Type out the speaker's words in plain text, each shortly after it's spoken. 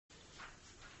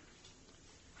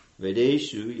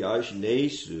Vedeshu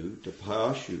yajneshu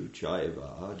tapashu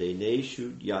chaiva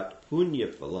deneshu yat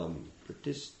punyaphalam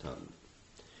pratistam.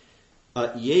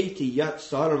 Yeti yat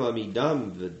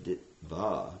sarvamidam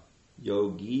vidva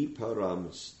yogi param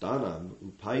stanam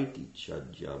upaiti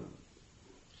chajam.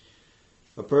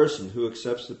 A person who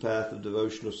accepts the path of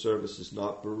devotional service is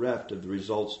not bereft of the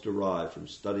results derived from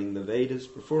studying the Vedas,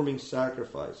 performing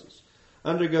sacrifices,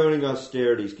 undergoing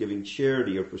austerities, giving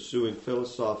charity, or pursuing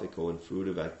philosophical and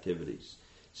fruitive activities.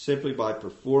 Simply by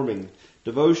performing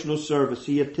devotional service,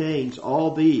 he attains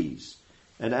all these,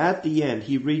 and at the end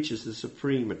he reaches the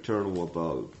supreme eternal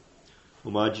abode.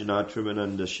 Umajana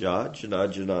Trimanandasya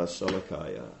Janajana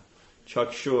Salakaya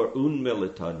Chakshur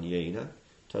Unmilitanyena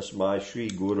Tasmai Shri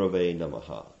Gurave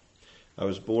Namaha. I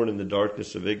was born in the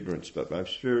darkness of ignorance, but my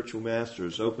spiritual master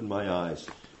has opened my eyes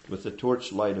with the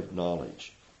torchlight of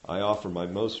knowledge. I offer my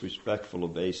most respectful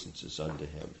obeisances unto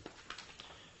him.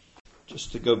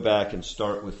 Just to go back and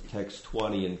start with text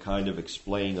 20 and kind of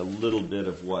explain a little bit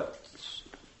of what's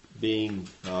being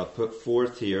put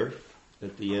forth here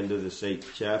at the end of this 8th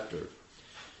chapter.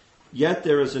 Yet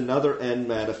there is another end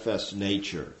manifest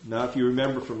nature. Now, if you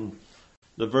remember from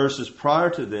the verses prior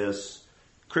to this,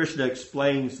 Krishna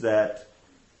explains that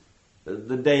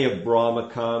the day of Brahma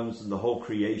comes and the whole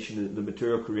creation, the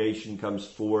material creation comes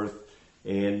forth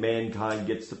and mankind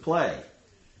gets to play.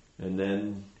 And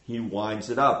then he winds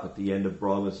it up. At the end of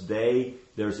Brahma's day,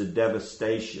 there's a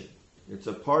devastation. It's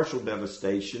a partial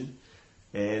devastation,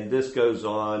 and this goes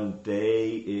on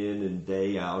day in and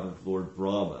day out of Lord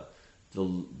Brahma.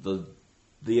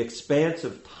 The expanse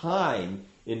of time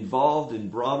involved in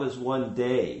Brahma's one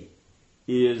day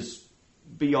is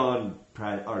beyond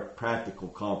our practical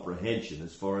comprehension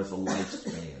as far as a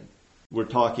lifespan. We're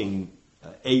talking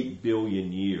 8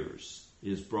 billion years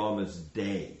is Brahma's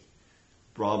day.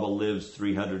 Brahma lives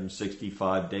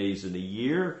 365 days in a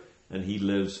year, and he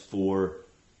lives for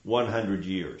 100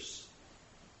 years.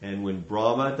 And when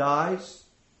Brahma dies,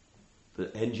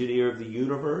 the engineer of the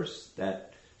universe,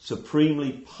 that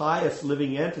supremely pious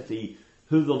living entity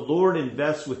who the Lord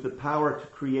invests with the power to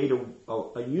create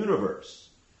a universe,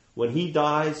 when he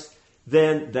dies,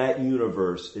 then that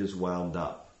universe is wound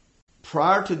up.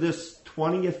 Prior to this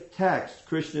 20th text,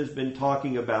 Krishna has been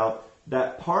talking about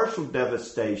that partial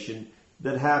devastation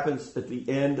that happens at the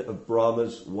end of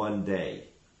Brahma's one day,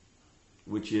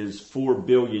 which is 4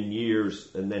 billion years,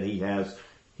 and then he has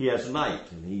night,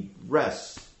 and he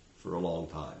rests for a long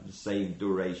time, the same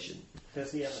duration.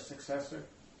 Does he have a successor?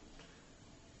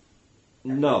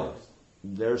 No.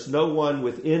 There's no one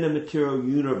within a material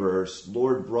universe.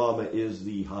 Lord Brahma is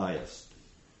the highest.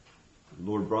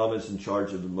 Lord Brahma is in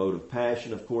charge of the mode of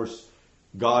passion. Of course,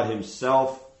 God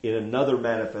himself, in another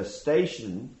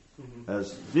manifestation,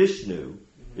 as Vishnu,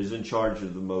 is in charge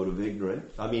of the mode of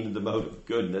the mode of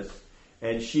goodness,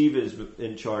 and Shiva is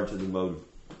in charge of the mode of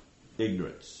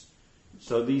ignorance.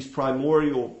 So these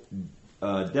primordial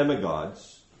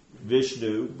demigods,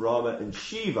 Vishnu, Brahma, and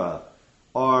Shiva,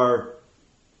 are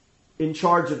in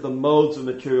charge of the modes of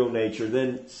material nature.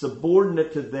 Then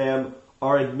subordinate to them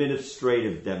are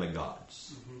administrative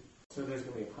demigods. Mm-hmm. So there's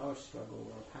going to be a power struggle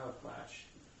or a power clash.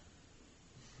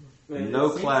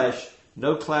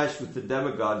 No clash with the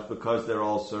demigods, because they're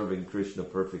all serving Krishna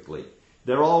perfectly.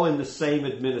 They're all in the same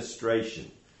administration.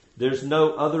 There's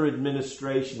no other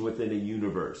administration within a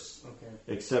universe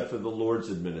except for the Lord's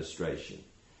administration.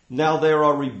 Now there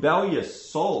are rebellious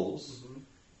souls,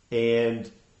 and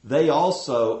they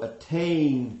also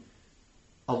attain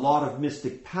a lot of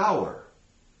mystic power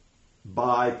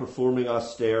by performing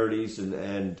austerities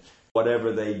and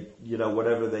whatever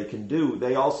they can do.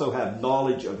 They also have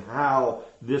knowledge of how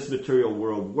this material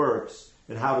world works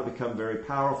and how to become very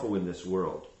powerful in this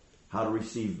world, how to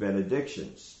receive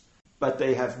benedictions. But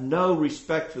they have no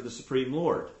respect for the Supreme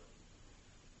Lord.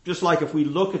 Just like if we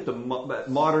look at the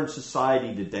modern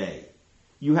society today,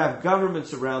 you have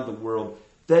governments around the world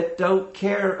that don't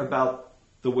care about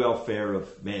the welfare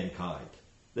of mankind.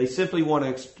 They simply want to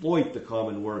exploit the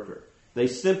common worker. They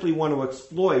simply want to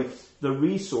exploit the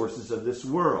resources of this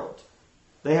world.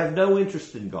 They have no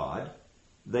interest in God.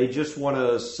 They just want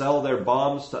to sell their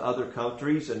bombs to other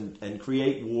countries and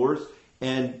create wars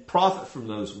and profit from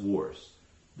those wars.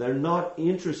 They're not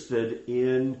interested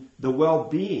in the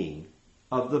well-being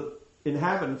of the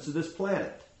inhabitants of this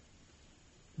planet.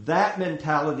 That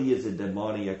mentality is a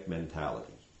demoniac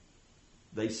mentality.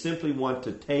 They simply want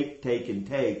to take, and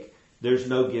take. There's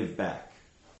no give back.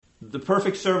 The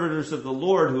perfect servitors of the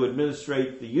Lord who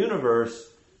administrate the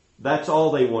universe, that's all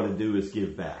they want to do is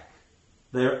give back.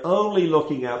 They're only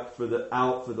looking out for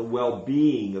the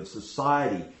well-being of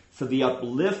society, for the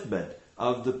upliftment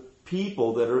of the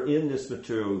people that are in this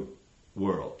material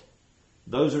world.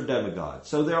 Those are demigods.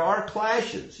 So there are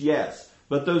clashes, yes,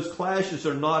 but those clashes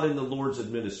are not in the Lord's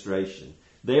administration.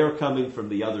 They are coming from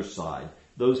the other side.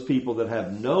 Those people that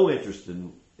have no interest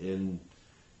in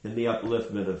the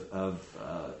upliftment of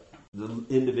the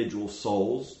individual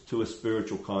souls to a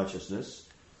spiritual consciousness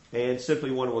and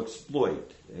simply want to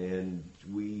exploit. And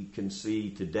we can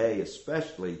see today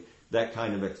especially that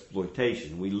kind of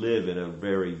exploitation. We live in a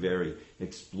very, very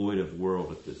exploitive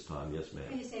world at this time. Yes, ma'am.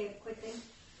 Can you say a quick thing?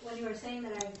 When you were saying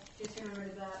that, I just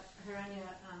remembered about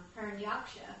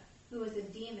Hiranyaksha, who was a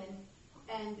demon,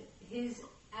 and his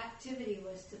activity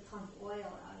was to pump oil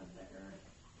out of the earth.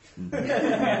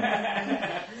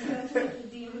 That's what the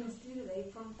demons do. They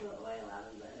pump the oil out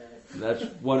of the earth. That's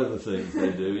one of the things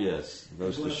they do, yes,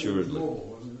 most assuredly.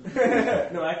 No,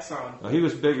 Exxon. Well, he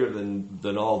was bigger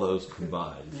than all those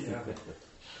combined. Yeah.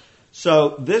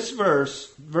 So this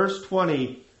verse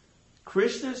 20,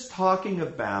 Krishna is talking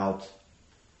about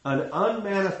an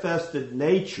unmanifested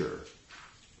nature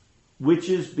which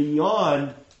is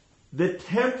beyond the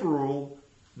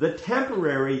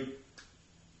temporary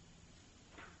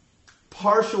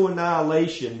partial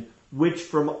annihilation, which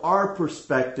from our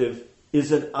perspective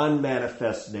is an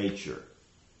unmanifest nature.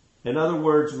 In other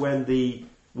words, when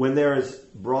there is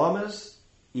Brahma's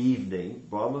evening,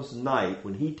 Brahma's night,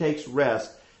 when he takes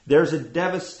rest, there's a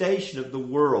devastation of the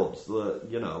worlds,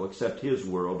 except his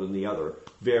world and the other.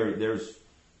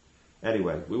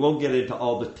 Anyway, we won't get into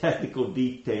all the technical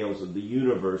details of the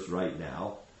universe right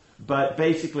now, but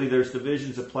basically there's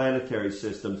divisions of planetary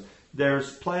systems.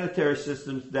 There's planetary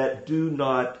systems that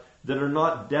are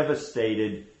not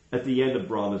devastated at the end of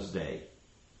Brahma's day,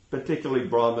 particularly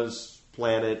Brahma's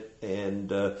planet and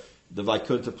the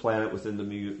Vaikuntha planet within the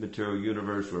material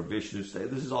universe where Vishnu stays.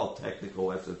 This is all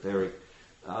technical, esoteric.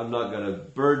 I'm not going to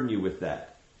burden you with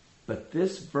that. But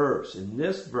in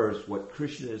this verse, what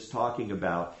Krishna is talking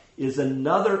about is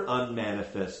another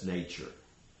unmanifest nature.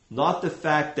 Not the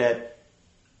fact that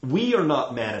we are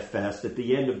not manifest at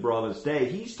the end of Brahma's day.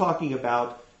 He's talking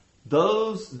about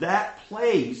that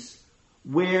place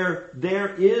where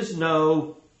there is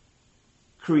no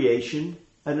creation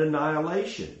and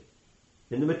annihilation.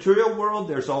 In the material world,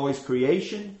 there's always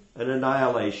creation and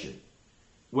annihilation.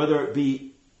 Whether it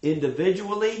be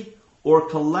individually or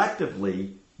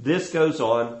collectively, this goes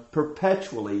on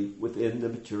perpetually within the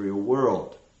material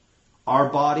world. Our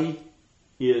body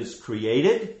is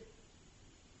created,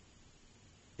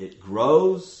 it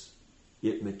grows,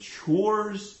 it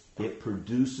matures, it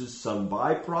produces some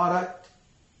byproduct,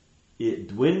 it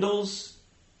dwindles,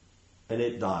 and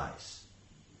it dies.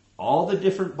 All the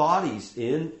different bodies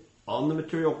on the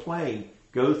material plane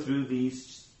go through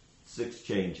these 6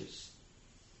 changes.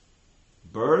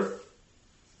 Birth,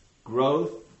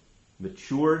 growth,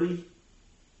 maturity,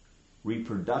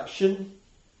 reproduction,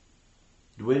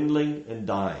 dwindling, and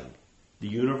dying. The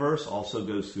universe also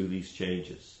goes through these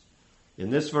changes. In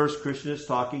this verse, Krishna is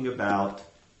talking about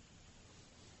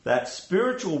that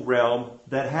spiritual realm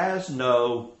that has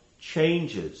no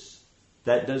changes,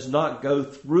 that does not go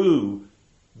through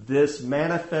this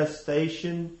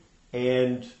manifestation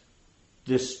and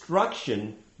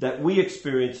destruction that we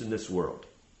experience in this world.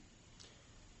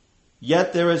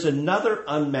 Yet there is another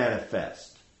unmanifest.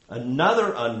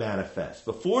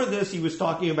 Before this, he was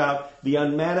talking about the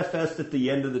unmanifest at the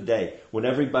end of the day, when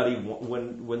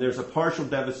there's a partial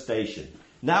devastation.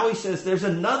 Now he says there's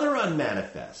another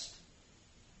unmanifest,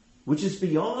 which is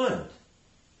beyond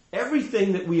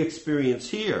everything that we experience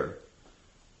here,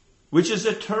 which is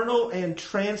eternal and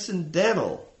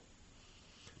transcendental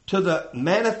to the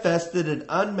manifested and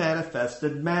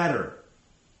unmanifested matter.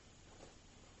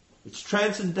 It's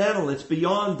transcendental. It's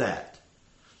beyond that.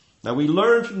 Now we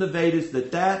learn from the Vedas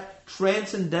that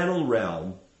transcendental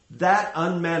realm, that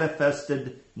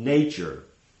unmanifested nature,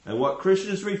 and what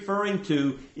Krishna is referring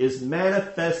to is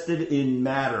manifested in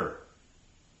matter.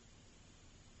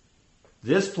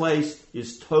 This place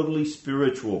is totally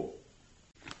spiritual.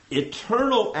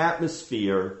 Eternal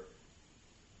atmosphere,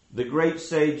 the great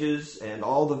sages and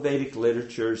all the Vedic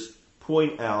literatures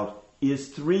point out, is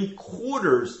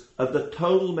 3/4 of the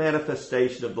total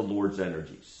manifestation of the Lord's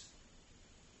energies.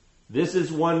 This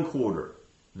is 1/4.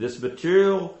 This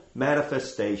material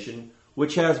manifestation,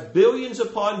 which has billions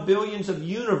upon billions of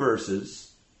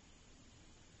universes.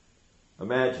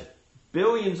 Imagine,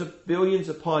 billions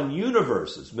upon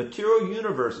universes, material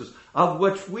universes, of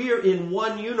which we are in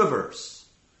one universe.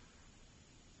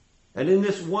 And in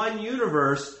this one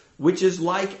universe, which is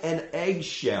like an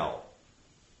eggshell,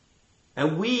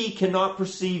 and we cannot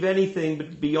perceive anything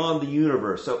but beyond the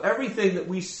universe. So everything that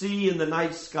we see in the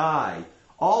night sky,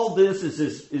 All this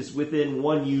is within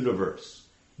one universe.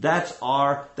 That's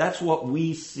what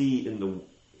we see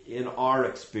in our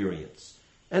experience.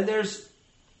 And there's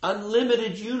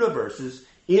unlimited universes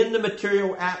in the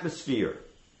material atmosphere.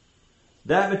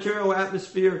 That material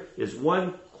atmosphere is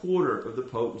 1/4 of the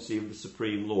potency of the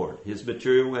Supreme Lord, His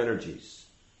material energies.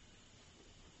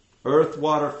 Earth,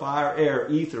 water, fire,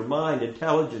 air, ether, mind,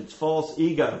 intelligence, false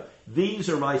ego. This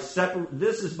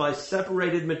is my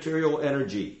separated material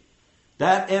energy.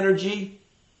 That energy,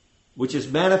 which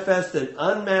is manifest and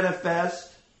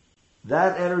unmanifest,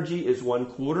 that energy is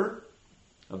 1/4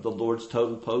 of the Lord's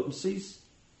total potencies,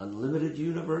 unlimited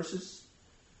universes,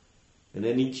 and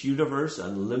in each universe,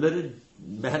 unlimited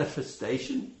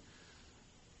manifestation.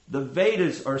 The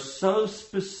Vedas are so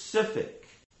specific,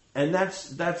 and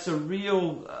that's a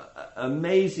real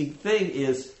amazing thing,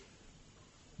 is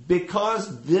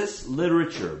because this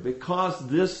literature, because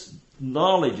this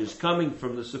knowledge is coming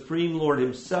from the Supreme Lord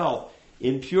Himself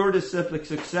in pure disciplic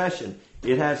succession,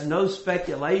 it has no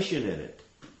speculation in it.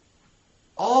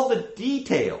 All the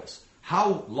details,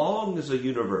 how long is a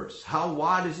universe? How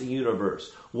wide is a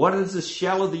universe? What is the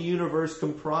shell of the universe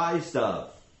comprised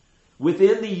of?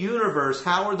 Within the universe,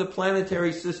 how are the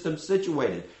planetary systems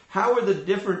situated? How are the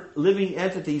different living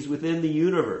entities within the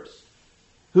universe?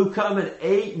 Who come in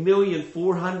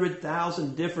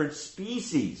 8,400,000 different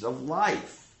species of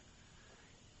life.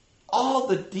 All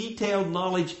the detailed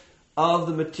knowledge of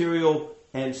the material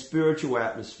and spiritual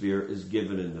atmosphere is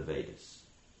given in the Vedas.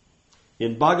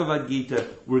 In Bhagavad Gita,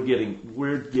 we're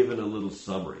given a little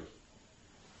summary.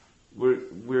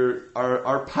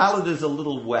 Our palate is a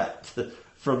little wet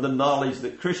from the knowledge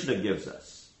that Krishna gives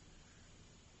us.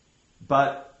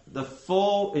 But the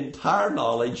full, entire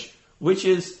knowledge, which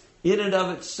is in and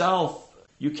of itself,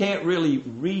 you can't really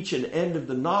reach an end of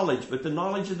the knowledge, but the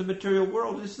knowledge of the material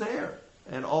world is there.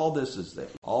 And all this is there.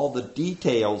 All the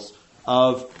details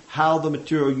of how the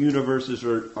material universes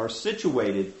are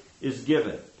situated is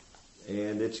given.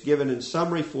 And it's given in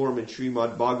summary form in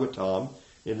Srimad Bhagavatam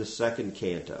in the 2nd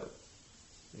canto.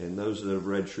 And those that have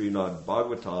read Srimad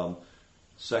Bhagavatam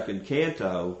 2nd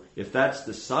canto, if that's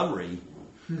the summary,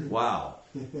 wow.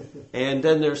 And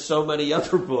then there's so many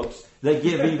other books that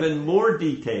give even more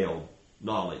detailed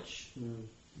knowledge.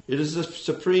 It is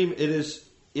supreme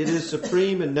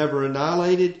and never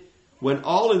annihilated. When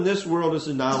all in this world is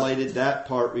annihilated, that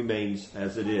part remains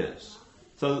as it is.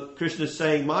 So Krishna is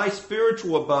saying, my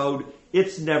spiritual abode,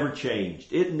 it's never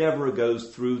changed. It never goes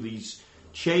through these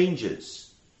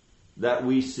changes that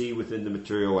we see within the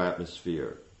material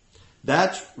atmosphere.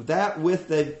 That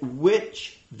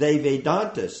which they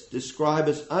Vedantists describe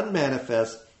as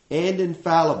unmanifest and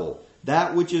infallible,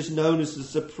 that which is known as the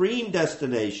supreme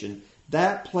destination,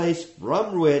 that place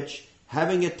from which,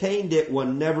 having attained it,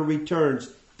 one never returns,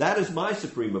 that is my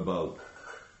supreme abode.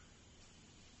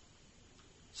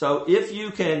 So if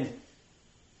you can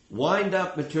wind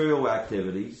up material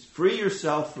activities, free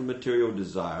yourself from material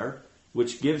desire,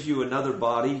 which gives you another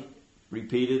body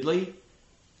repeatedly,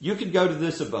 you can go to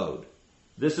this abode.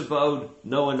 This abode,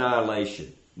 no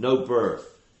annihilation, no birth,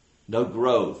 no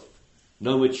growth,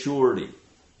 no maturity,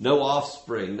 no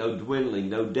offspring, no dwindling,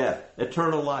 no death,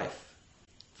 eternal life.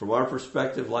 From our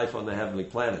perspective, life on the heavenly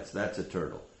planets, that's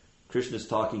eternal. Krishna's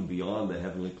talking beyond the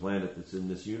heavenly planet that's in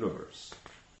this universe.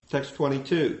 Text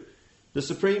 22. The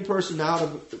Supreme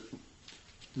Personality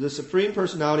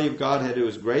of Godhead, who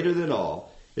is greater than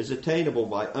all, is attainable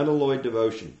by unalloyed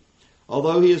devotion.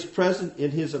 Although He is present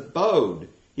in His abode,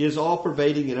 He is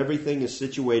all-pervading and everything is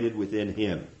situated within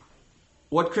Him.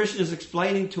 What Krishna is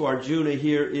explaining to Arjuna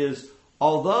here is,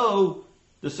 although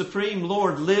the Supreme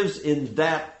Lord lives in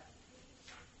that,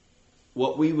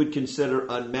 what we would consider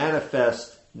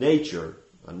unmanifest nature,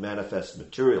 unmanifest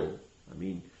material,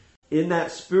 in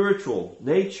that spiritual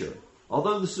nature,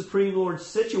 although the Supreme Lord is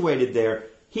situated there,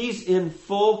 He's in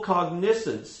full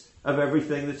cognizance of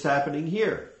everything that's happening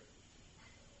here.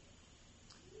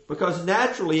 Because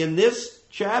naturally in this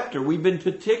chapter we've been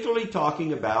particularly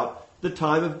talking about the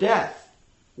time of death.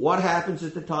 What happens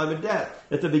at the time of death?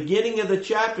 At the beginning of the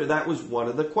chapter, that was one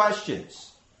of the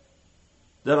questions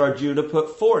that Arjuna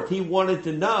put forth. He wanted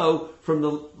to know from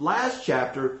the last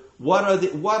chapter,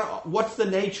 what's the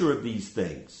nature of these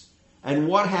things? And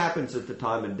what happens at the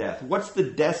time of death? What's the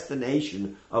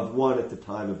destination of one at the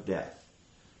time of death?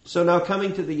 So now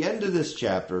coming to the end of this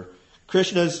chapter,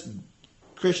 Krishna's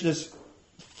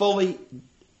fully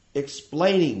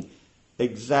explaining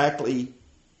exactly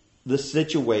the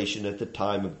situation at the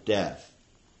time of death.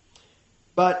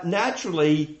 But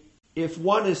naturally, if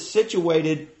one is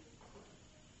situated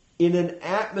in an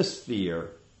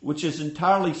atmosphere which is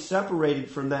entirely separated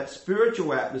from that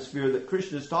spiritual atmosphere that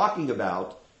Krishna is talking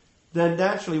about, then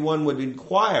naturally one would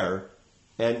inquire,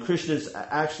 and Krishna is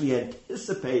actually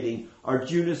anticipating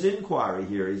Arjuna's inquiry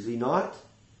here, is he not?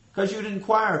 Because you'd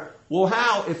inquire, well,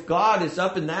 how, if God is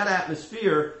up in that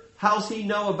atmosphere, how's he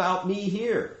know about me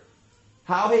here?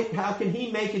 How can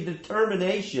he make a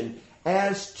determination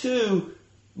as to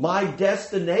my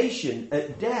destination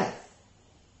at death?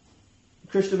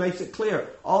 Krishna makes it clear.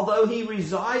 Although he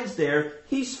resides there,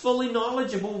 he's fully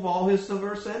knowledgeable of all his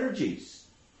diverse energies.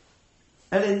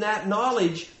 And in that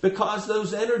knowledge, because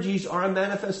those energies are a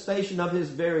manifestation of his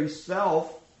very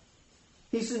self,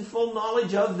 he's in full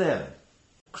knowledge of them.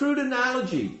 Crude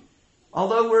analogy.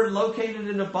 Although we're located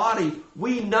in a body,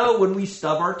 we know when we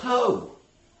stub our toe.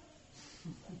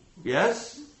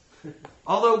 Yes?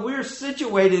 Although we're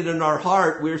situated in our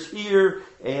heart, we're here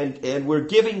and we're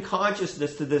giving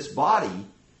consciousness to this body,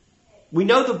 we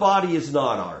know the body is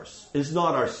not ours, is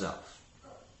not ourself.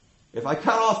 If I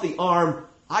cut off the arm,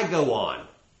 I go on.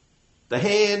 The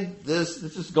hand, this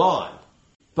is gone.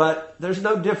 But there's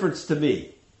no difference to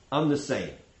me. I'm the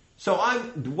same. So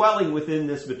I'm dwelling within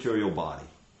this material body.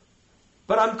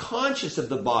 But I'm conscious of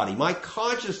the body. My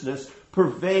consciousness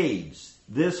pervades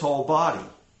this whole body.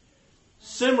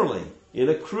 Similarly, in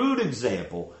a crude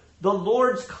example, the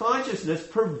Lord's consciousness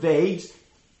pervades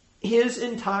his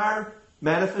entire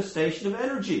manifestation of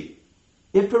energy.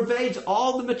 It pervades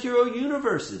all the material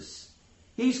universes.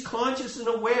 He's conscious and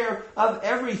aware of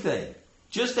everything.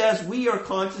 Just as we are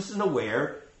conscious and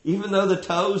aware, even though the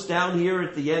toe's down here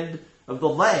at the end of the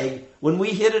leg, when we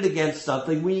hit it against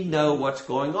something, we know what's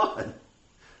going on.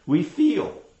 We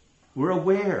feel. We're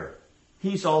aware.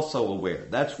 He's also aware.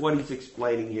 That's what he's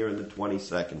explaining here in the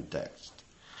 22nd text.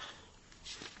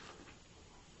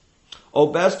 O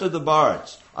best of the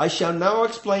bards, I shall now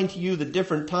explain to you the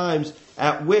different times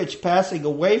at which, passing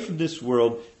away from this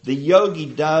world, the yogi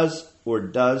does or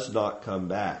does not come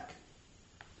back.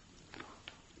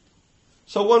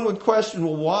 So one would question,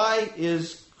 well, why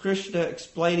is Krishna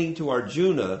explaining to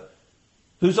Arjuna,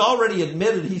 who's already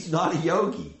admitted he's not a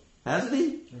yogi, hasn't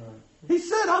he? He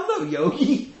said, I'm no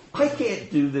yogi. I can't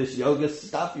do this yoga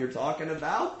stuff you're talking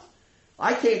about.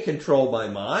 I can't control my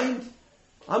mind.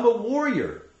 I'm a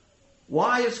warrior.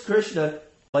 Why is Krishna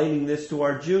explaining this to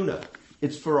Arjuna?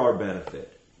 It's for our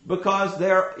benefit. Because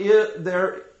there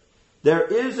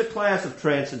is a class of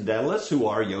transcendentalists who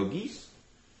are yogis,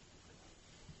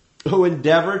 who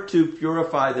endeavor to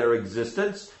purify their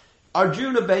existence.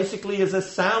 Arjuna basically is a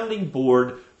sounding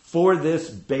board for this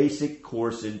basic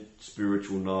course in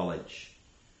spiritual knowledge.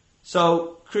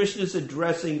 So Krishna is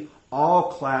addressing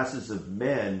all classes of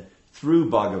men through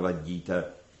Bhagavad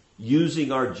Gita,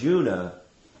 using Arjuna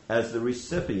as the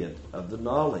recipient of the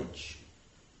knowledge.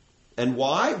 And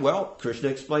why? Well, Krishna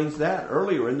explains that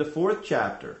earlier in the 4th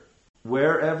chapter.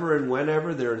 Wherever and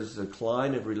whenever there is a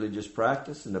decline of religious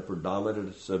practice and a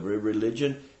predominance of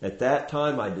religion, at that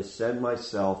time I descend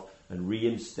myself and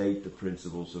reinstate the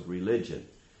principles of religion.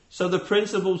 So the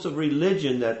principles of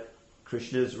religion that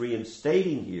Krishna is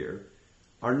reinstating here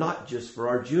are not just for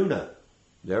Arjuna.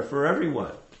 They're for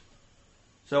everyone.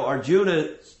 So Arjuna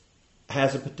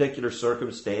has a particular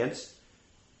circumstance,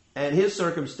 and his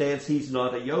circumstance, he's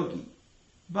not a yogi.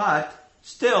 But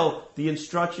still, the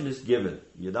instruction is given.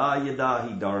 Yada yada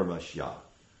hi dharmasya.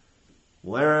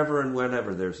 Wherever and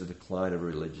whenever there's a decline of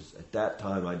religious, at that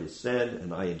time I descend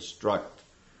and I instruct.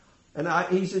 And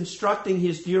he's instructing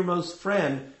his dearmost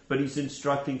friend, but he's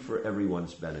instructing for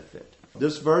everyone's benefit.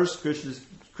 This verse,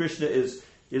 Krishna is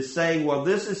saying, well,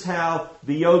 this is how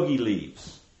the yogi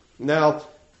leaves. Now,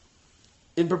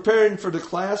 in preparing for the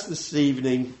class this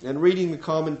evening and reading the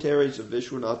commentaries of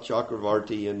Vishwanath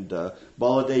Chakravarti and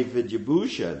Baladev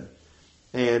Vidyabhushan,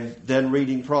 and then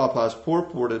reading Prabhupada's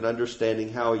purport and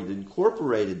understanding how he'd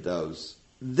incorporated those,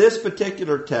 this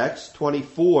particular text,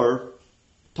 24,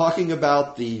 talking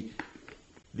about the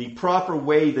proper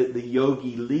way that the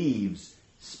yogi leaves,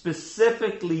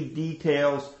 specifically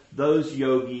details those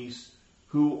yogis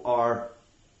who are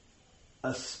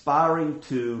aspiring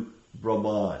to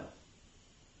Brahman.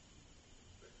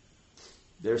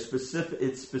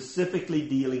 It's specifically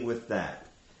dealing with that.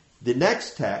 The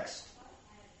next text,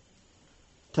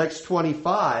 text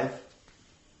 25,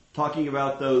 talking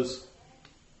about those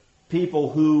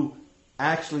people who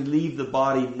actually leave the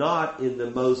body not in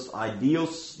the most ideal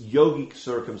yogic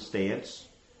circumstance.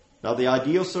 Now, the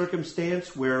ideal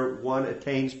circumstance where one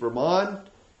attains Brahman,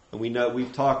 and we know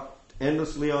we've talked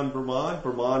endlessly on Brahman.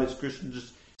 Brahman is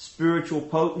Krishna's spiritual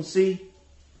potency,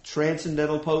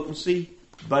 transcendental potency,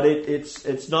 but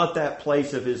it's not that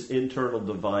place of his internal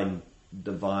divine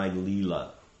Leela.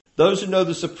 Those who know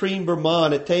the supreme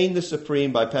Brahman attain the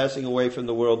supreme by passing away from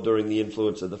the world during the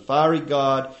influence of the fiery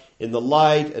god, in the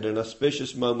light at an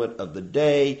auspicious moment of the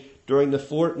day, during the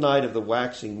fortnight of the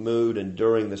waxing moon, and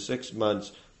during the 6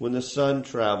 months when the sun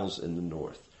travels in the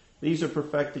north. These are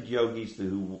perfected yogis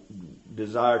who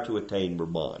desire to attain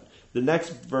Brahman. The next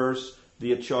verse,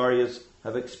 the Acharyas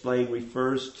have explained,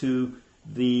 refers to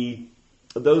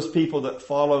those people that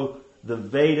follow the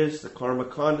Vedas, the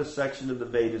Karmakanda section of the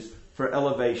Vedas, for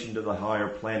elevation to the higher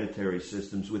planetary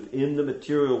systems within the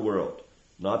material world.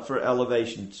 Not for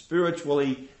elevation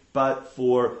spiritually, but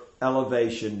for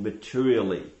elevation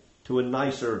materially, to a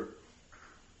nicer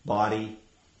body,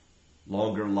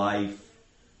 longer life,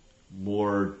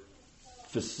 more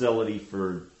facility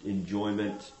for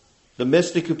enjoyment. The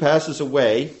mystic who passes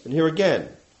away, and here again,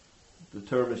 the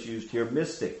term is used here,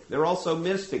 mystic. They're also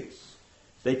mystics.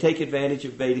 They take advantage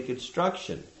of Vedic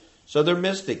instruction. So they're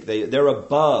mystic. They're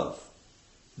above.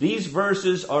 These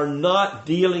verses are not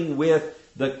dealing with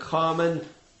the common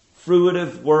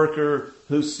fruitive worker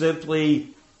who simply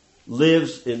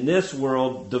lives in this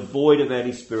world devoid of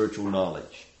any spiritual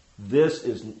knowledge.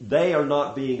 They are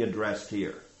not being addressed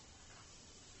here.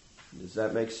 Does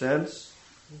that make sense?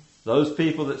 Those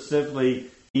people that simply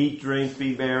eat, drink,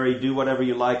 be merry, do whatever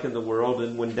you like in the world,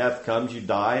 and when death comes, you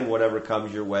die, and whatever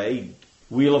comes your way,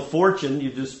 Wheel of Fortune,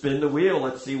 you just spin the wheel,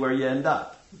 let's see where you end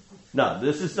up. No,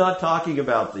 this is not talking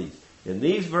about these. In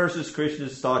these verses, Krishna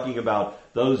is talking about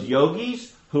those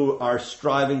yogis who are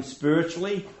striving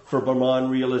spiritually for Brahman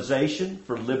realization,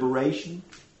 for liberation,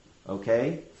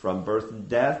 okay, from birth and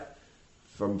death,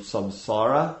 from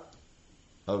samsara,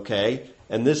 okay.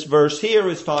 And this verse here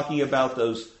is talking about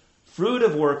those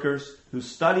fruitive workers who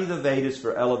study the Vedas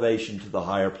for elevation to the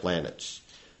higher planets.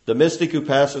 The mystic who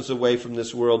passes away from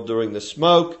this world during the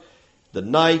smoke, the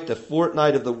night, the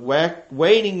fortnight of the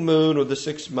waning moon, or the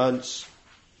 6 months,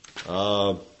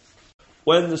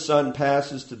 when the sun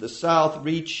passes to the south,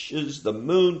 reaches the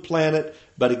moon planet,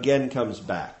 but again comes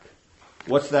back.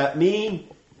 What's that mean?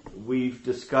 We've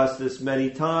discussed this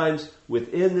many times.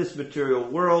 Within this material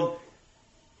world,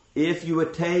 if you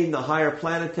attain the higher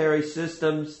planetary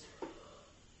systems,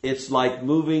 it's like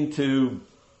moving to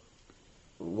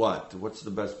what? What's the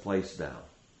best place now?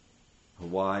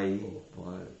 Hawaii?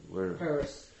 Where?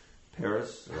 Paris.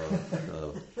 Paris?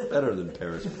 Better than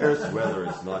Paris. Paris weather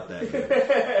is not that good.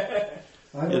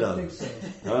 I don't think so.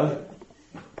 Huh?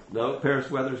 No,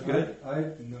 Paris weather's good?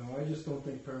 I just don't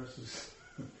think Paris is...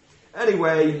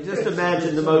 Anyway, just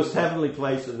imagine the most heavenly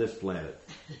place on this planet.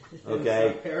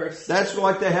 Okay? Paris. That's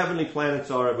like the heavenly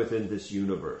planets are within this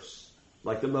universe.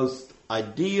 Like the most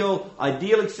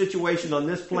idyllic situation on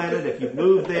this planet. If you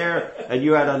moved there and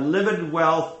you had unlimited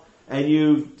wealth and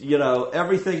you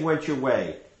everything went your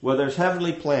way. Well, there's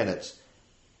heavenly planets.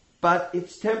 But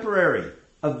it's temporary.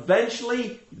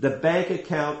 Eventually, the bank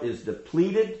account is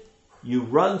depleted. You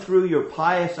run through your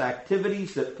pious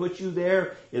activities that put you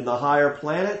there in the higher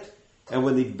planet. And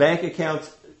when the bank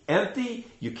account's empty,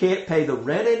 you can't pay the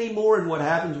rent anymore. And what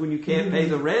happens when you can't pay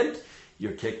the rent?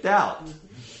 You're kicked out.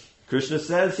 Krishna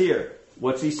says here,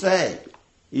 what's he say?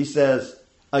 He says,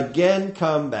 again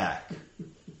come back.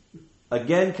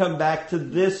 Again come back to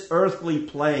this earthly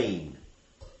plane.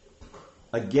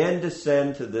 Again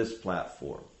descend to this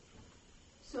platform.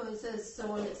 So it says,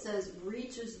 so when it says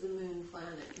reaches the moon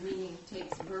planet, meaning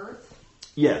takes birth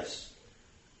Yes.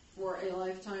 for a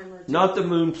lifetime or two? Not the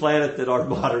moon planet that our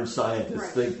modern scientists Right.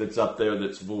 think that's up there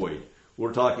that's void.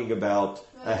 We're talking about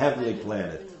a heavenly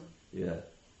planet. I know. Yeah.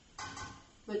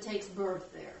 But takes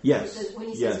birth there. Yes. When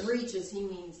he Yes. says reaches, he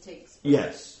means takes birth.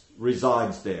 Yes.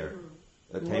 Resides there.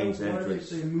 Attains Why do they entrance.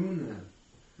 say moon then?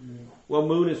 I mean, Well,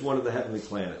 moon is one of the heavenly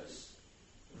planets.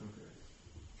 okay.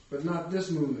 But not this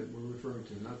moon that we're referring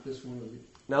to, not this one of the...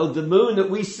 Now, the moon that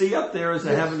we see up there is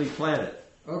a Yes. heavenly planet.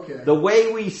 Okay. The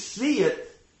way we see it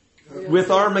Okay.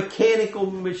 with our mechanical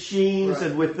machines Right.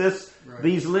 and with Right.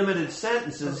 these limited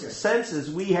Okay. senses,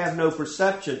 we have no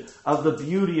perception of the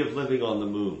beauty of living on the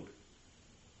moon.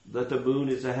 That the moon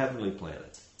is a heavenly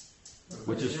planet,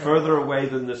 which is Yeah. further away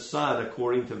than the sun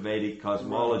according to Vedic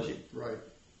cosmology. Right.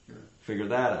 Figure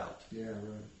that out. Yeah,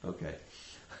 right. Okay.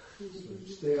 So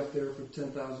stay up there for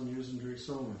 10,000 years and drink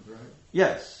soma, right?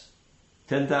 Yes.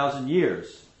 10,000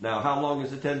 years. Now, how long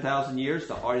is it 10,000 years?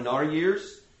 In our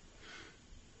years?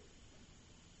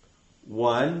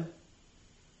 One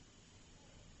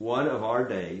of our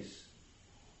days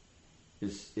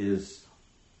is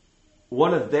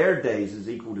one of their days is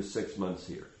equal to 6 months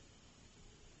here.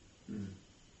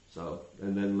 So,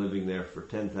 and then living there for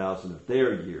 10,000 of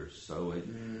their years. So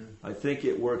I think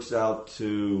it works out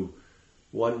to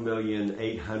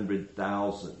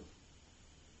 1,800,000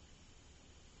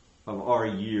 of our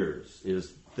years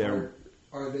is their...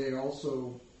 Are they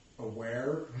also aware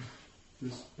of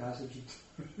this passage?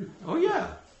 Oh yeah,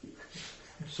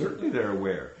 certainly they're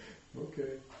aware,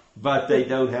 Okay. but they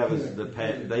don't have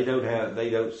they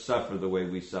don't suffer the way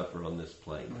we suffer on this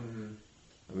plane. Mm-hmm.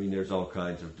 I mean, there's all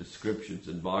kinds of descriptions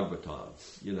in Bhagavatam,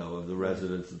 of the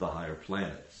residents of the higher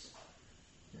planets.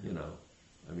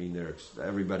 I mean,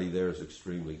 everybody there is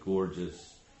extremely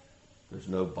gorgeous. There's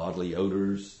no bodily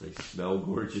odors. They smell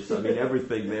gorgeous. I mean,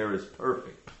 everything there is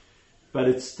perfect. But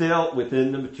it's still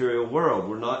within the material world.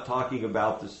 We're not talking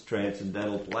about this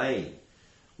transcendental plane.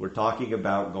 We're talking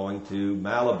about going to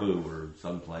Malibu or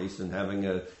someplace and having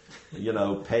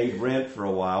paid rent for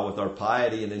a while with our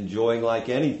piety and enjoying like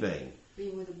anything.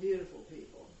 Being with the beautiful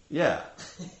people. Yeah.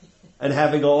 And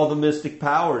having all the mystic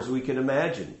powers we can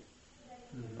imagine.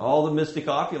 Mm-hmm. All the mystic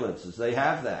opulences. They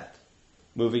have that.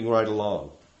 Moving right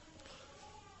along.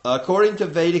 According to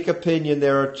Vedic opinion,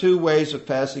 there are two ways of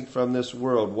passing from this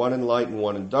world, one in light and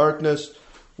one in darkness.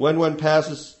 When one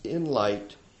passes in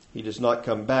light, he does not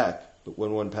come back, but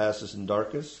when one passes in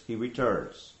darkness, he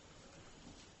returns.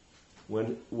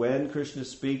 When Krishna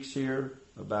speaks here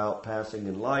about passing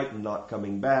in light and not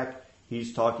coming back,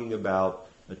 he's talking about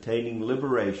attaining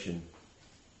liberation.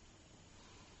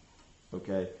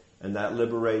 Okay? And that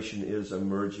liberation is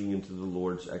emerging into the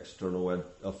Lord's external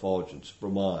effulgence,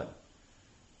 Brahman.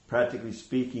 Practically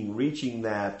speaking, reaching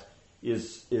that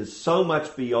is so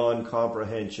much beyond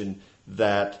comprehension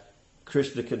that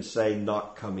Krishna can say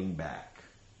not coming back.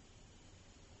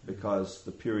 Because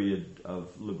the period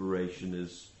of liberation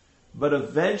is... But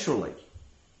eventually,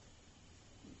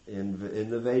 in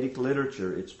the Vedic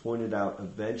literature, it's pointed out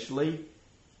eventually,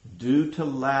 due to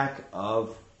lack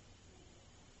of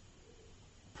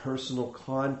personal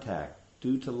contact,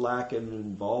 due to lack of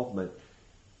involvement,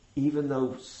 even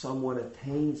though someone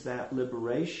attains that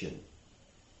liberation,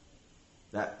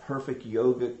 that perfect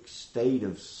yogic state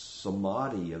of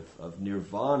samadhi, of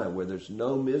nirvana, where there's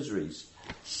no miseries,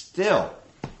 still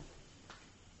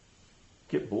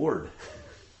get bored.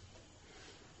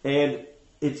 And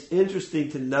it's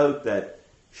interesting to note that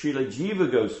Srila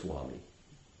Jiva Goswami,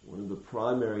 one of the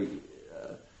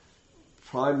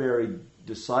primary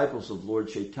disciples of Lord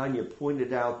Chaitanya,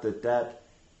 pointed out that,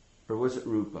 or was it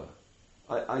Rupa?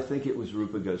 I think it was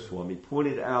Rupa Goswami,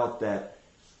 pointed out that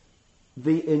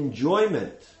the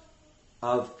enjoyment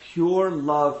of pure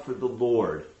love for the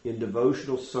Lord in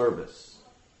devotional service,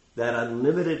 that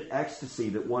unlimited ecstasy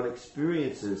that one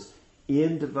experiences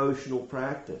in devotional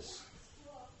practice,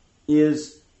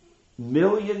 is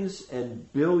millions and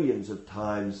billions of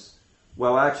times,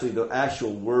 well, actually the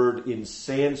actual word in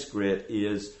Sanskrit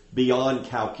is beyond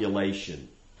calculation.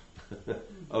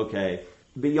 Okay?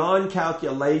 Beyond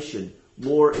calculation,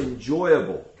 more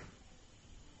enjoyable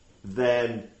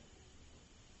than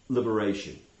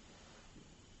liberation.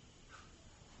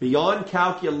 Beyond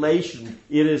calculation,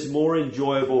 it is more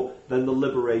enjoyable than the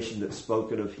liberation that's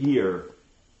spoken of here,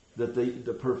 that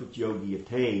the perfect yogi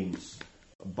attains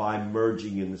by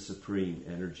merging in the supreme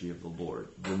energy of the Lord,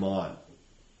 Brahman.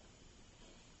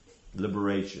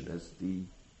 Liberation, as the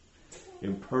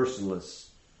impersonalists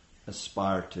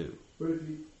aspire to. But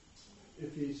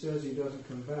if he says he doesn't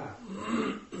come back,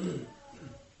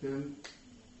 then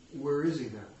where is he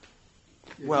then?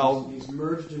 If he's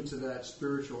merged into that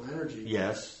spiritual energy.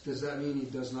 Yes. Does that mean he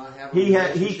does not have a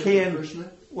relationship with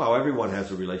Krishna? Well, everyone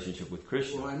has a relationship with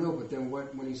Krishna. Well, I know, but then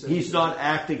when he says... He's not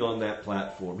acting on that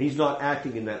platform. He's not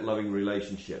acting in that loving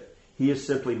relationship. He is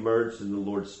simply merged in the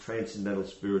Lord's transcendental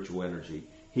spiritual energy.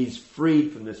 He's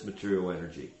freed from this material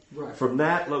energy. Right. From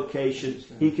that location,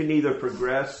 he can either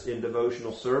progress in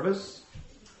devotional service,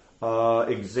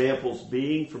 examples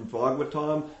being from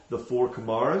Bhagavatam, the four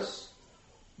Kumaras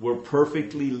were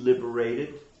perfectly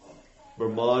liberated.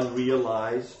 Brahman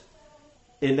realized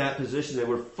in that position they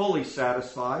were fully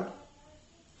satisfied.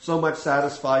 So much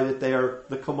satisfied that they are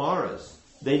the Kumaras.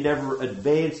 They never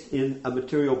advanced in a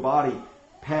material body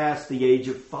past the age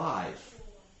of 5.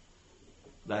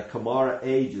 That Kumara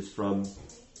age is from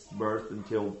birth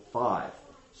until 5.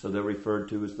 So they're referred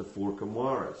to as the four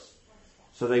Kumaras.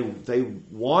 So they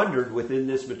wandered within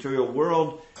this material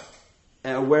world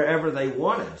wherever they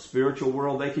wanted. Spiritual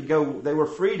world, they could go. They were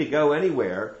free to go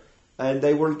anywhere, and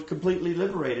they were completely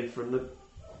liberated from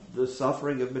the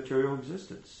suffering of material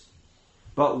existence.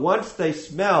 But once they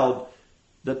smelled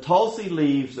the tulsi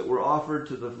leaves that were offered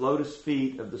to the lotus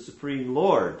feet of the Supreme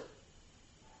Lord,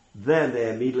 then they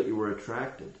immediately were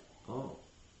attracted,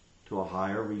 to a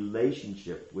higher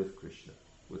relationship with Krishna,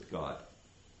 with God.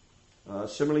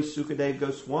 Similarly, Sukadeva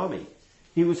Goswami,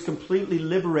 he was completely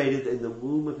liberated in the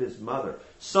womb of his mother.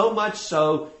 So much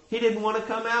so, he didn't want to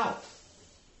come out.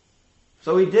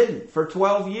 So he didn't for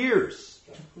 12 years.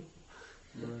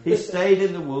 He stayed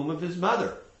in the womb of his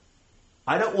mother.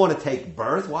 I don't want to take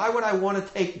birth. Why would I want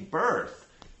to take birth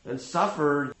and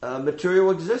suffer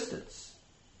material existence?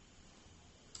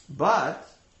 But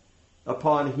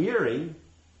upon hearing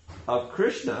of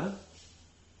Krishna,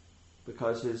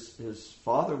 because his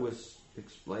father was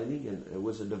explaining and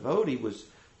was a devotee, was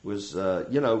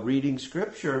reading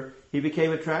scripture, he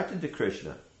became attracted to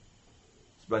Krishna.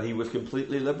 But he was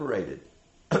completely liberated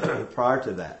prior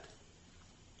to that.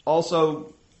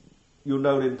 Also, you'll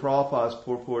note in Prabhupada's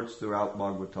purports throughout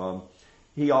Bhagavatam,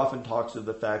 he often talks of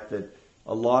the fact that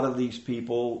a lot of these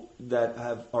people that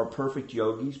are perfect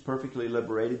yogis, perfectly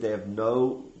liberated, they have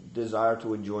no desire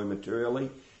to enjoy materially,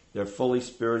 they're fully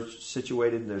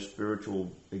situated in their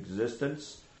spiritual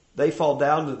existence. They fall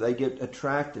down that they get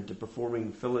attracted to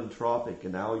performing philanthropic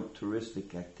and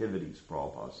altruistic activities,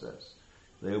 Prabhupada says.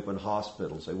 They open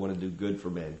hospitals, they want to do good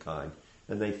for mankind,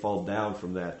 and they fall down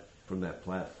from that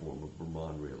platform of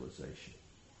Brahman realization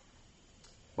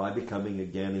by becoming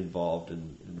again involved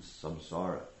in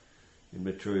samsara, in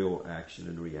material action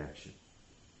and reaction.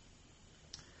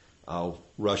 I'll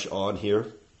rush on here.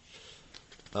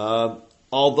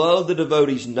 Although the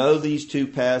devotees know these two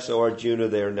paths, O Arjuna,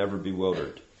 they are never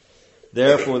bewildered.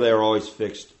 Therefore, they are always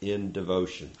fixed in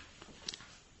devotion.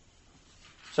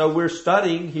 So we're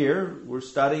studying here. We're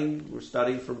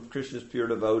studying from Krishna's pure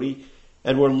devotee,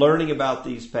 and we're learning about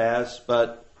these paths.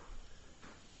 But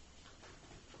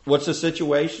what's the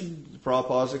situation?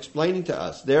 Prabhupada is explaining to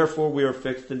us. Therefore, we are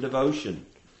fixed in devotion.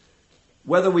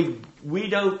 Whether we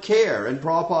don't care, and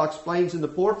Prabhupada explains in the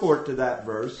purport to that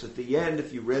verse at the end.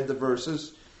 If you read the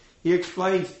verses, he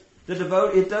explains the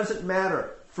devotee. It doesn't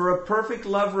matter. For a perfect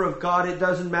lover of God, it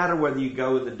doesn't matter whether you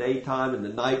go in the daytime, in the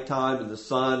nighttime, in the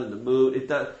sun, in the moon.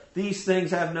 These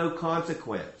things have no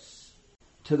consequence.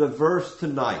 To the verse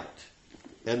tonight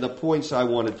and the points I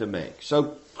wanted to make.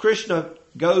 So Krishna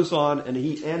goes on and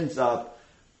he ends up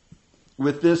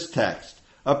with this text.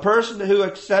 A person who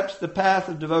accepts the path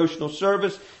of devotional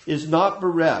service is not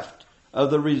bereft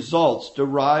of the results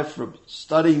derived from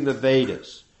studying the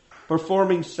Vedas,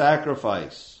 performing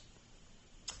sacrifice,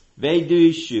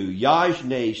 Vedishu,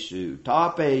 Yajneshu,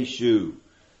 Tapeshu,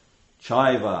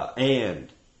 Chaiva,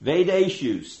 and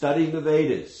Vedeshu, studying the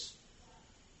Vedas.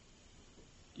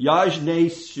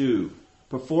 Yajneshu,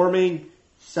 performing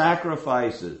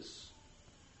sacrifices.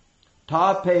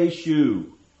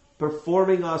 Tapeshu,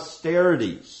 performing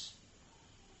austerities.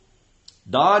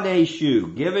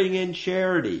 Daneshu, giving in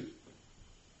charity.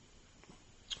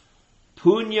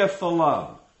 Punya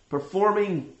phalam,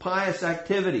 performing pious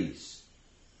activities.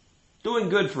 Doing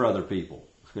good for other people,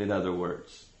 in other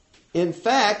words. In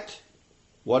fact,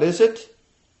 what is it?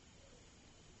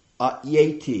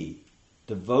 Yeti,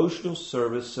 devotional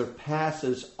service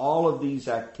surpasses all of these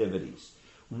activities.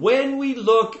 When we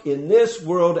look in this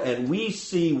world and we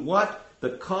see what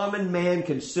the common man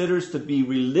considers to be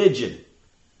religion,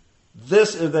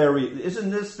 isn't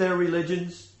this their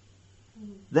religions?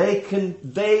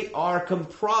 They are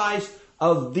comprised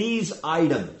of these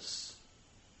items.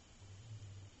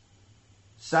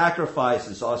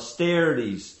 Sacrifices,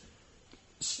 austerities,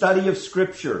 study of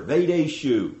scripture,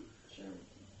 Vedeshu,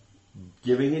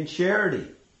 giving in charity,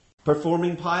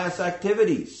 performing pious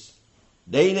activities,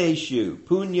 Daneshu,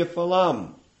 Punya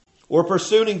phalam, or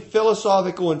pursuing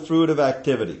philosophical and fruitive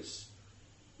activities.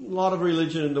 A lot of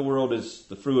religion in the world is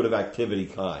the fruitive activity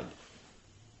kind.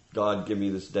 God, give me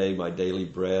this day my daily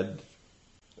bread.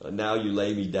 Now you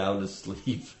lay me down to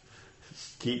sleep.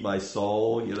 Keep my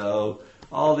soul,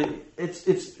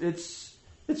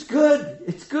 it's good.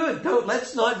 It's good.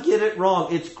 Let's not get it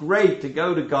wrong. It's great to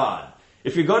go to God.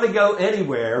 If you're going to go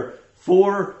anywhere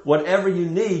for whatever you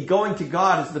need, going to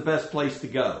God is the best place to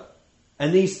go.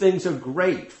 And these things are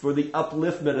great for the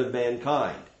upliftment of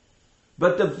mankind.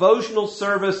 But devotional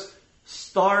service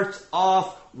starts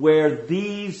off where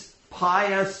these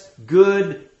pious,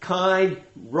 good, kind,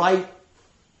 right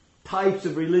types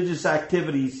of religious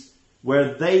activities,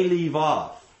 where they leave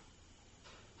off.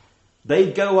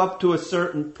 They go up to a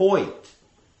certain point.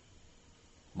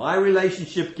 My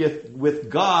relationship with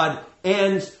God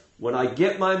ends when I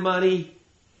get my money,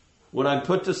 when I'm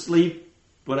put to sleep,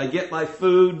 when I get my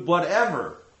food,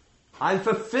 whatever. I'm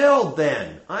fulfilled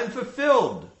then. I'm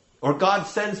fulfilled. Or God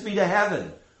sends me to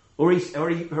heaven. Or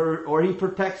he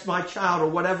protects my child, or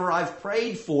whatever I've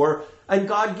prayed for, and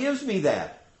God gives me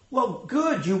that. Well,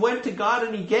 good. You went to God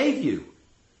and He gave you.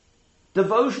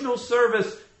 Devotional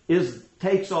service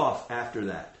takes off after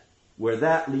that, where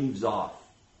that leaves off.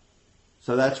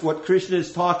 So that's what Krishna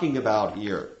is talking about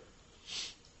here.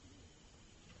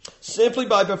 simply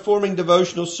by performing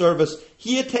devotional service,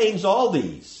 he attains all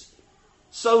these.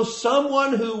 So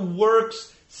someone who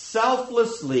works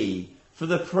selflessly for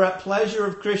the pleasure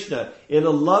of Krishna in a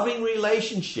loving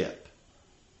relationship,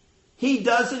 he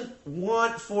doesn't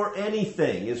want for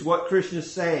anything, is what Krishna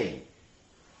is saying.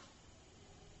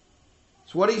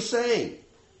 It's what he's saying.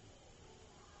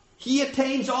 He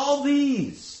attains all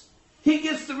these. He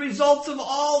gets the results of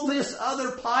all this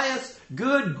other pious,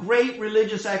 good, great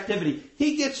religious activity.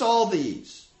 He gets all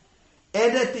these.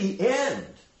 And at the end,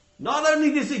 not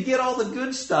only does he get all the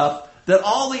good stuff that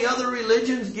all the other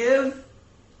religions give,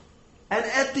 and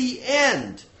at the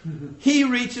end, he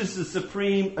reaches the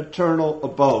supreme eternal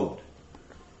abode.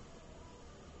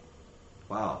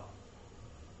 Wow.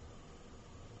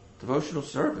 Devotional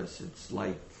service, it's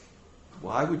like,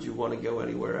 why would you want to go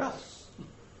anywhere else?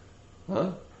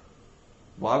 Huh?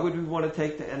 Why would we want to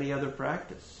take to any other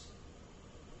practice?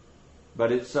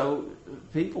 But it's so,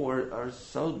 people are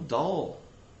so dull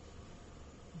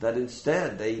that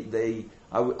instead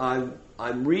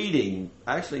I'm reading,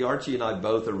 actually Archie and I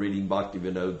both are reading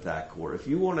Bhaktivinoda Thakur. If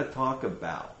you want to talk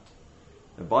about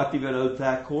Bhaktivinoda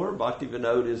Thakur,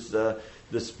 Bhaktivinoda is the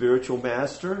spiritual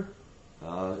master,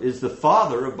 is the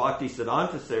father of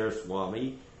Bhaktisiddhanta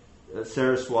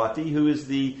Saraswati, who is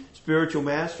the spiritual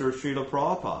master of Srila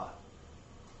Prabhupada.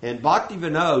 And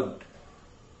Bhaktivinoda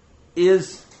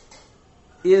is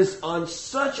on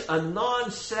such a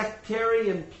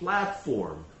non-sectarian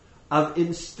platform of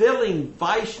instilling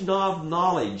Vaishnava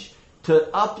knowledge to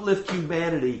uplift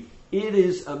humanity. It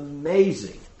is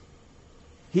amazing.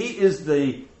 He's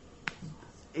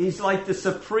like the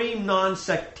supreme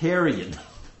non-sectarian.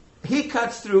 He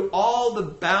cuts through all the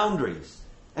boundaries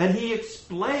and he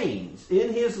explains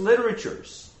in his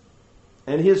literatures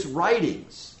and his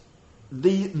writings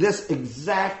this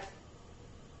exact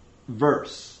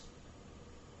verse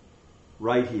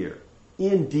right here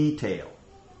in detail,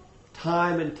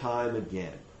 time and time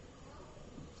again.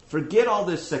 Forget all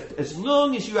this as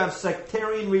long as you have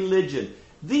sectarian religion,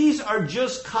 these are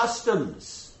just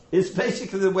customs. It's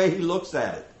basically the way he looks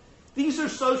at it. These are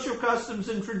social customs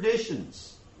and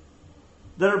traditions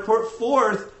that are put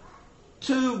forth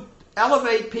to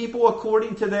elevate people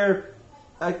according to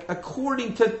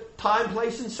time,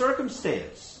 place, and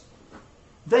circumstance.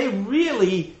 They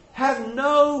really have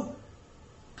no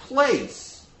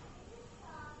place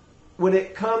when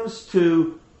it comes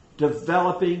to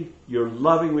developing your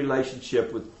loving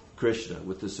relationship with Krishna,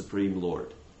 with the Supreme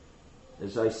Lord.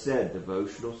 As I said,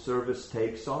 devotional service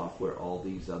takes off where all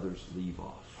these others leave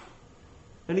off.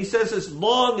 And he says, as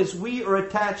long as we are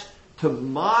attached to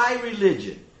my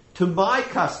religion, to my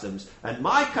customs, and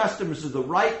my customs are the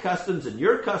right customs, and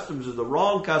your customs are the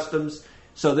wrong customs,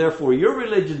 so therefore your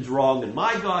religion's wrong, and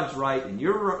my God's right, and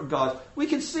your God's... We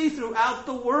can see throughout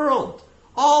the world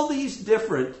all these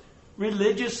different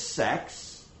religious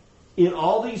sects in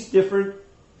all these different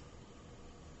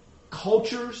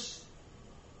cultures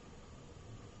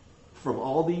from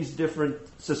all these different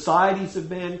societies of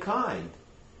mankind.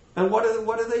 And what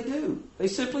do they do? They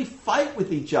simply fight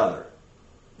with each other.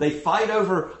 They fight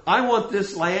over, I want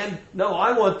this land. No,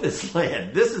 I want this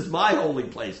land. This is my holy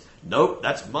place. Nope,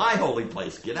 that's my holy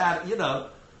place. Get out.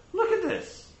 Look at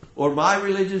this. Or my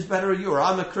religion's better than yours. Or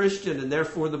I'm a Christian and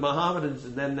therefore the Mohammedans,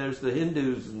 and then there's the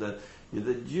Hindus and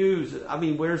the Jews. I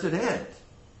mean, where's it end?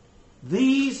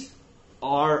 These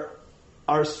are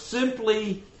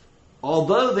simply,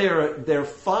 although they're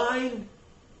fine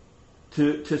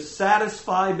to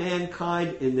satisfy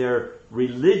mankind in their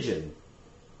religion,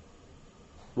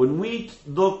 when we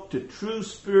look to true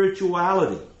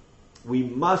spirituality, we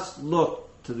must look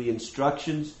to the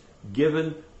instructions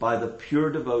given by the pure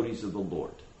devotees of the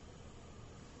Lord.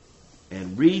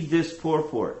 And read this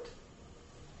purport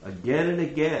again and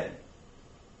again,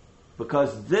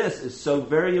 because this is so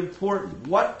very important.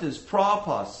 What does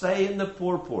Prabhupada say in the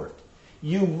purport?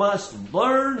 You must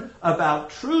learn about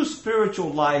true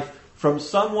spiritual life from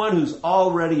someone who's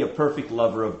already a perfect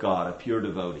lover of God, a pure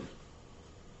devotee.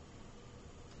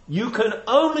 You can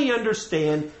only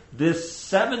understand this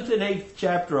 7th and 8th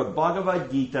chapter of Bhagavad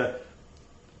Gita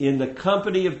in the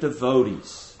company of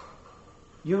devotees.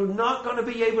 You're not going to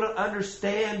be able to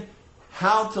understand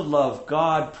how to love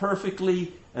God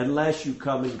perfectly unless you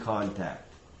come in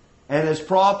contact. And as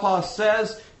Prabhupada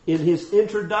says in his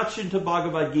introduction to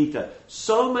Bhagavad Gita,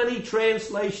 so many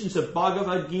translations of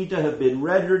Bhagavad Gita have been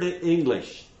rendered in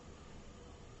English,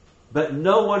 but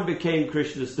no one became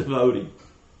Krishna's devotee.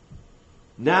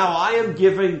 Now I am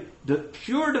giving the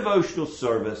pure devotional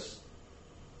service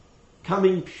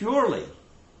coming purely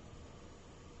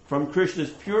from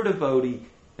Krishna's pure devotee,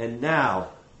 and now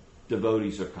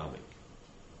devotees are coming.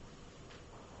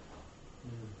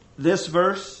 This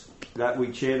verse that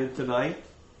we chanted tonight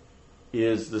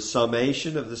is the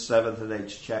summation of the 7th and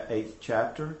 8th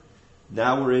chapter.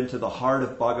 Now we're into the heart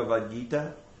of Bhagavad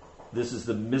Gita. This is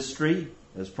the mystery,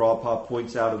 as Prabhupada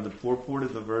points out in the purport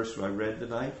of the verse I read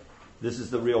tonight. This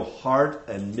is the real heart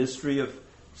and mystery of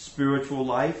spiritual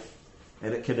life,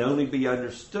 and it can only be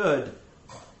understood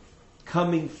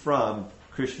coming from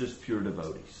Krishna's pure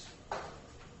devotees.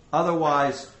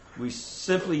 Otherwise, we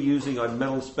simply using on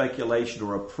mental speculation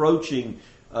or approaching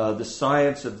the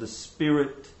science of the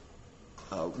spirit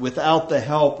without the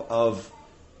help of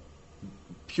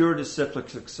pure disciplic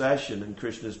succession in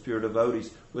Krishna's pure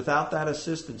devotees, without that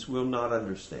assistance, we'll not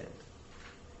understand.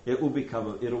 It'll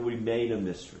remain a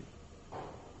mystery.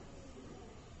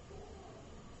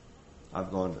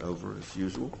 I've gone over as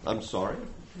usual. I'm sorry.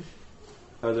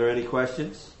 Are there any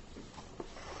questions?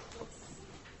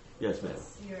 Yes, ma'am.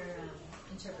 What's your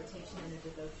interpretation in a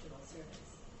devotional service?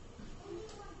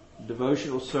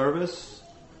 Devotional service.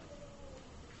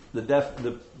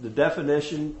 The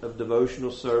definition of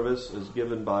devotional service is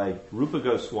given by Rupa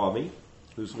Goswami,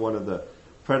 who's one of the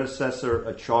predecessor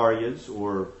acharyas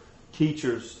or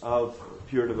teachers of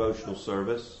pure devotional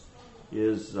service,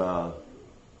 is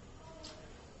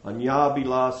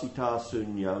Anyabilasita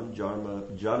sunyam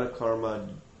jana karma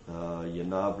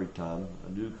yanavritam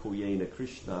anukoyena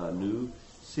krishna anu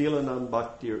silanam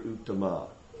bhaktir uttama.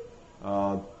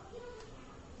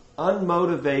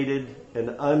 Unmotivated and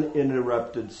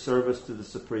uninterrupted service to the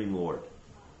Supreme Lord.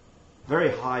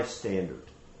 Very high standard.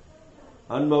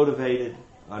 Unmotivated,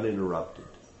 uninterrupted.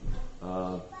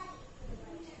 But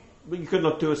you could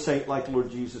look to a saint like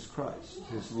Lord Jesus Christ.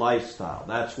 His lifestyle.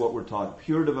 That's what we're talking.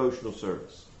 Pure devotional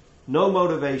service. No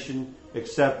motivation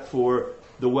except for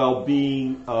the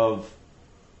well-being of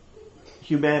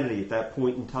humanity at that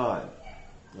point in time.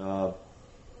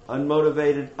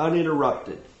 Unmotivated,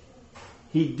 uninterrupted.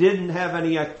 He didn't have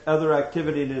any other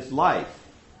activity in his life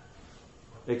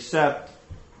except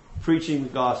preaching the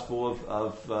gospel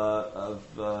of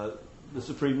the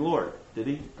Supreme Lord, did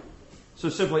he? So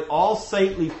simply all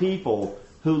saintly people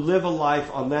who live a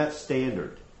life on that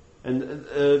standard. And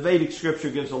Vedic scripture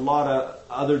gives a lot of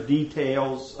other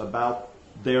details about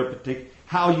their particular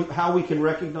how we can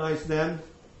recognize them.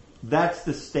 That's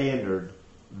the standard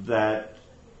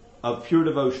of pure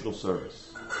devotional service.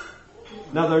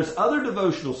 Now there's other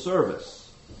devotional service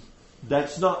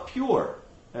that's not pure,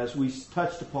 as we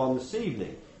touched upon this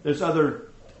evening. There's anything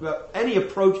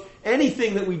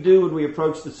that we do when we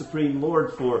approach the Supreme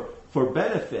Lord for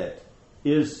benefit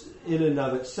is in and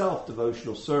of itself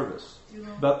devotional service.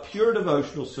 But pure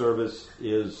devotional service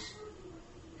is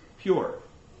pure.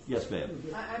 Yes, ma'am.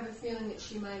 I have a feeling that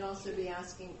she might also be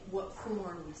asking what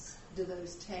forms do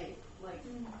those take? Like,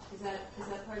 is that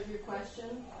part of your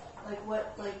question? Like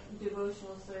what, like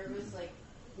devotional service? Like,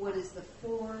 what is the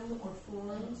form or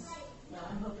forms? No,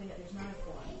 I'm hoping that there's not a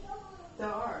form. There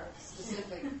are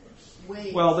specific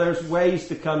ways. Well, there's ways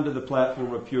to come to the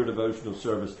platform of pure devotional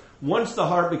service. Once the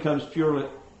heart becomes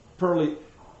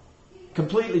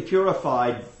completely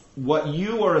purified, what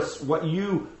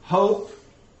you hope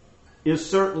is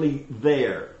certainly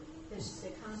there.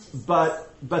 But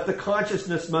the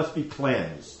consciousness must be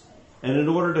cleansed. And in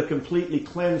order to completely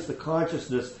cleanse the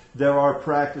consciousness, there are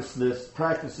practices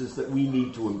that we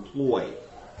need to employ.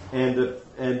 And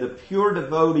the pure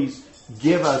devotees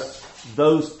give us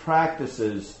those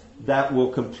practices that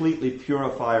will completely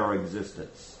purify our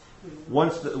existence.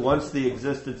 Once the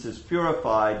existence is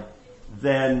purified,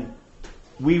 then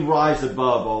we rise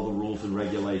above all the rules and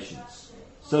regulations.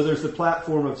 So there's the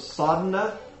platform of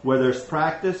sadhana, where there's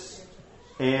practice,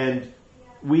 and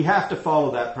we have to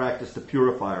follow that practice to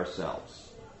purify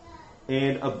ourselves.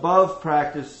 And above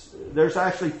practice, there's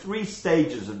actually 3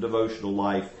 stages of devotional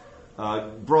life.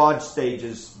 Broad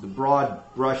stages, the broad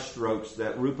brush strokes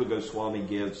that Rupa Goswami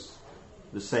gives,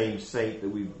 the same saint that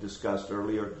we discussed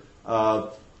earlier.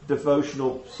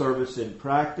 Devotional service in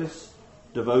practice,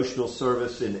 devotional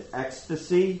service in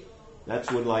ecstasy.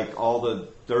 That's when like all the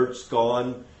dirt's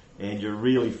gone and you're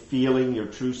really feeling your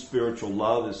true spiritual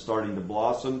love is starting to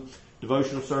blossom.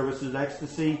 Devotional service in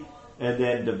ecstasy, and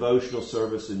then devotional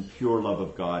service in pure love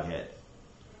of Godhead.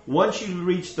 Once you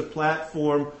reach the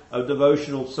platform of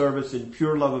devotional service in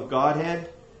pure love of Godhead,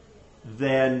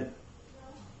 then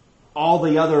all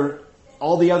the other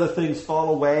things fall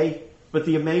away. But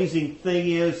the amazing thing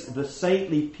is, the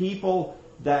saintly people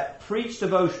that preach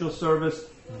devotional service,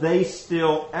 they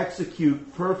still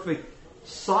execute perfect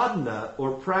sadhana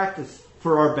or practice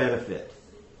for our benefit.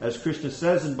 As Krishna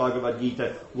says in Bhagavad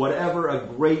Gita, whatever a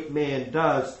great man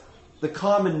does, the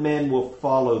common man will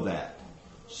follow that.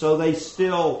 So they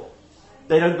still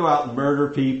they don't go out and murder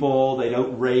people. They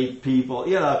don't rape people.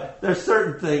 There's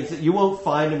certain things that you won't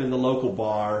find them in the local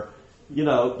bar.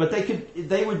 But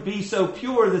they would be so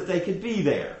pure that they could be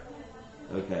there.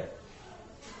 Okay.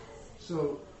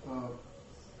 So,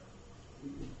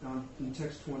 in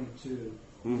text 22,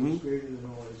 what's greater than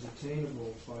all is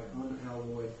attainable by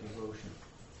unalloyed devotion.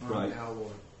 Right.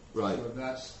 Unalloyed. Right. So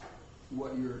that's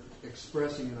what you're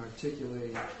expressing and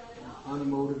articulating.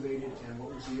 Unmotivated, and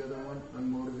what was the other one?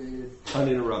 Unmotivated.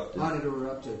 Uninterrupted.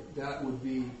 Uninterrupted. That would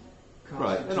be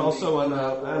right. And also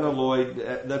unalloyed.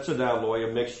 That's an alloy,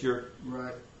 a mixture.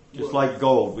 Right. Just like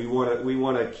gold, we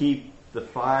want to keep the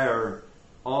fire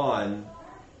on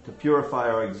to purify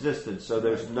our existence, so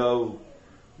there's no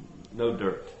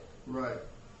dirt. Right.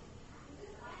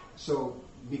 So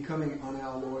becoming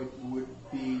unalloyed would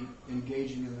be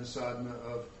engaging in the sadhana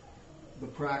of the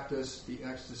practice, the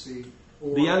ecstasy,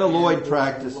 or the unalloyed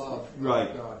practice, the love right?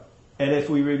 Of God. And if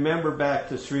we remember back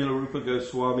to Srila Rupa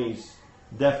Goswami's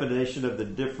definition of the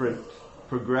different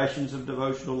progressions of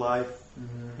devotional life,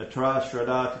 atra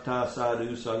shraddha tata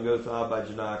sadhu sangotha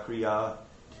bhajana kriya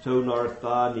tato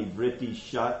nartha nivritti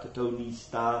shat tato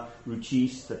nista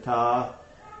ruchis tata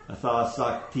atha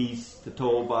saktis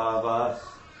tato bhavas.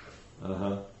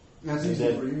 That's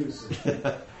easy for you to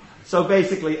say. So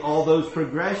basically, all those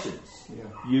progressions. Yeah.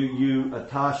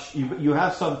 You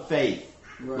have some faith.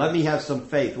 Right. Let me have some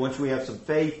faith. Once we have some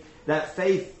faith, that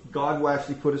faith, God will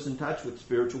actually put us in touch with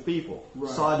spiritual people,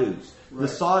 sadhus. Right. The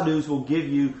sadhus will give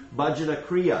you bhajana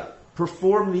kriya.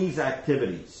 Perform these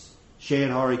activities.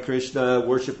 Chant Hare Krishna,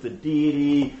 worship the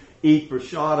deity, eat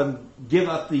prasadam, give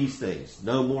up these things.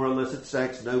 No more illicit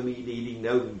sex, no meat eating,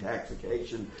 no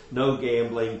intoxication, no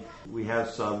gambling. We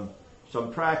have some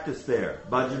practice there.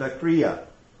 Bhajana kriya.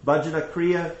 Bhajana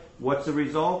kriya, what's the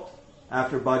result?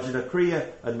 After bhajana kriya,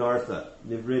 anartha,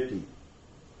 nivritti.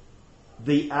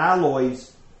 The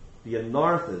alloys, the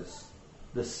anarthas,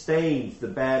 the stains, the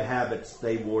bad habits,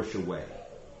 they wash away.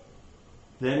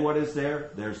 Then what is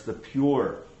there? There's the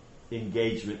pure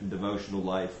engagement in devotional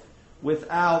life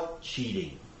without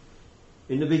cheating.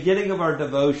 In the beginning of our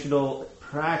devotional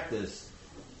practice,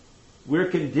 we're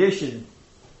conditioned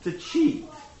to cheat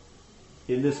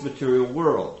in this material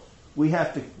world. We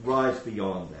have to rise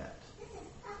beyond that.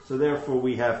 So therefore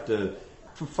we have to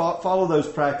follow those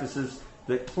practices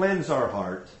that cleanse our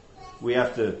heart. We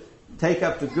have to take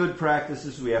up the good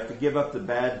practices. We have to give up the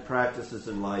bad practices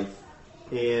in life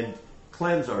and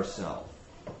cleanse ourselves.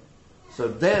 So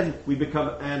then we become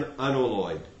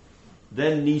unalloyed.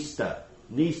 Then nista.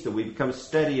 Nista, we become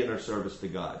steady in our service to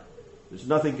God. There's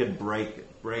nothing can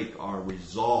break our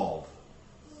resolve.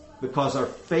 Because our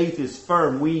faith is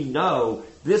firm, we know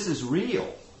this is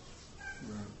real.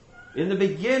 In the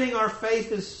beginning, our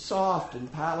faith is soft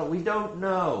and pallid. We don't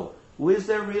know. Well, is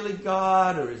there really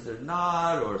God, or is there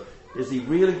not? Or is He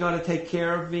really going to take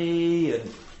care of me?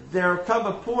 And there'll come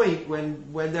a point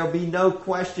when there'll be no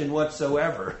question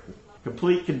whatsoever.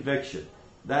 Complete conviction.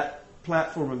 That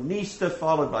platform of nista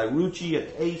followed by ruchi, a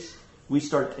taste. We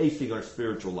start tasting our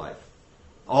spiritual life.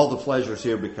 All the pleasures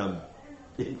here become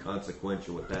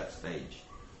inconsequential at that stage.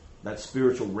 That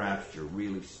spiritual rapture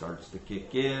really starts to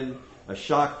kick in. A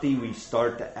Shakti, we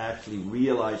start to actually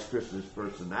realize Krishna's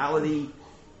personality.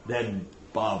 Then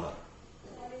Baba.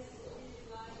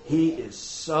 He is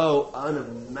so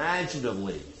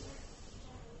unimaginably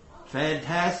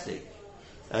fantastic.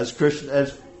 As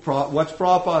what's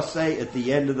Prabhupada say at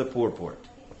the end of the purport?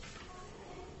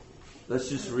 Let's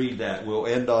just read that. We'll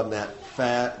end on that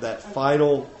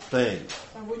final thing.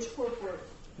 On which purport?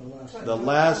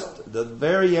 The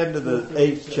very end of the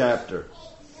 8th chapter.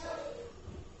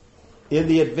 In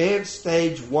the advanced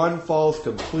stage, one falls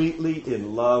completely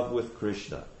in love with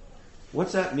Krishna.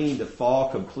 What's that mean, to fall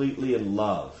completely in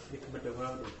love?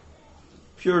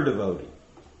 Pure devotee.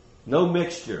 No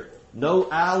mixture. No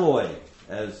alloy,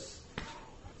 as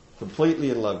completely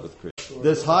in love with Krishna.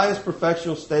 This highest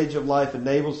perfectional stage of life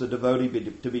enables the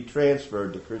devotee to be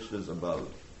transferred to Krishna's abode.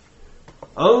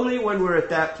 Only when we're at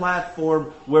that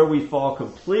platform where we fall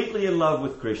completely in love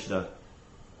with Krishna,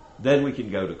 then we can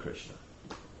go to Krishna.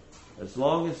 As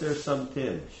long as there's some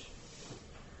tinge,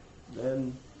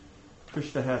 then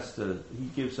Krishna he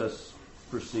gives us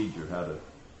procedure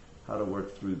how to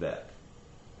work through that.